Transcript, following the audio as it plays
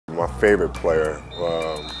My favorite player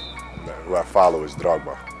who I follow is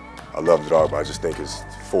Drogba. I love Drogba. I just think his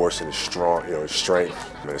force and his his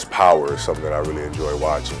strength and his power is something that I really enjoy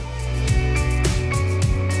watching.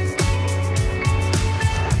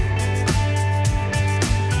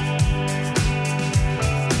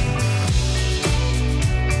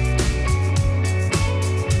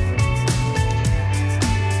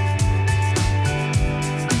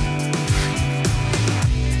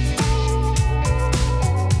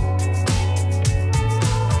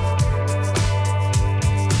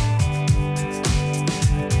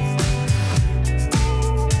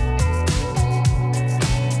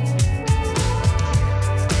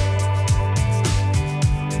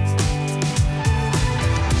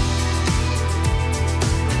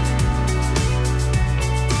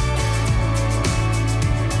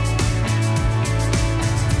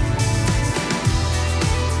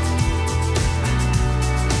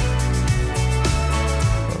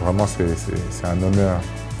 Vraiment, c'est un honneur,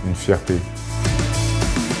 une fierté.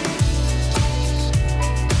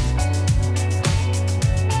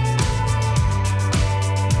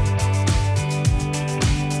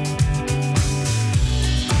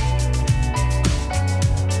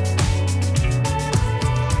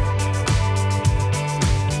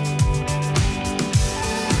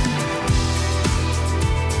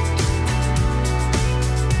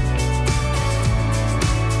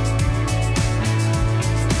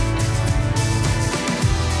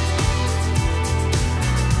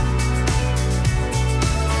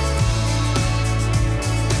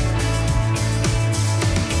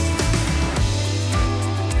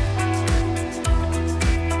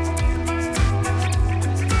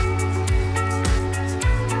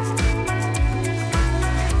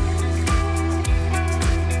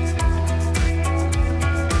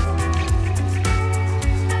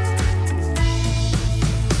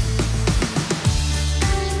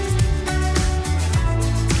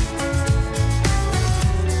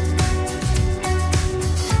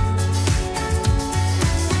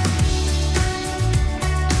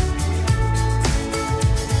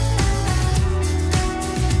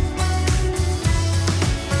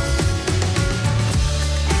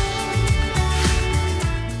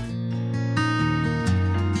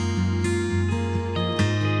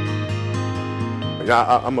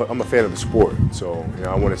 I'm a fan of the sport, so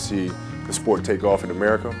I want to see the sport take off in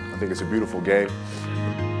America. I think it's a beautiful game.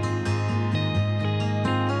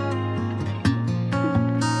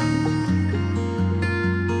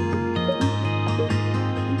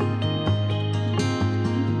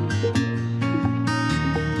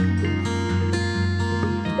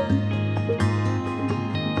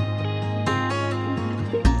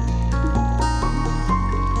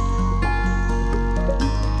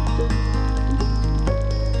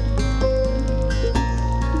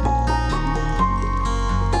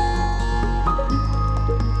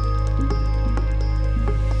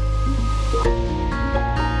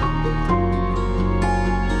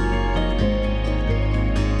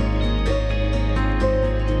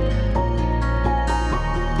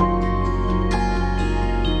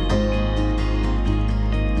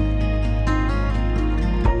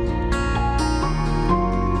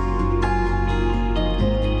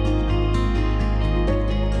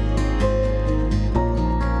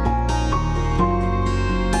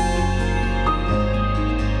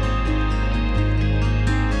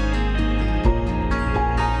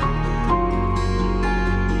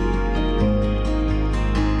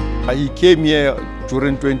 He came here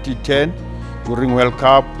during 2010, during World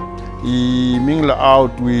Cup. He mingled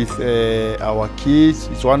out with our kids.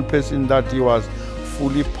 He's one person that he was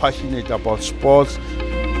fully passionate about sports.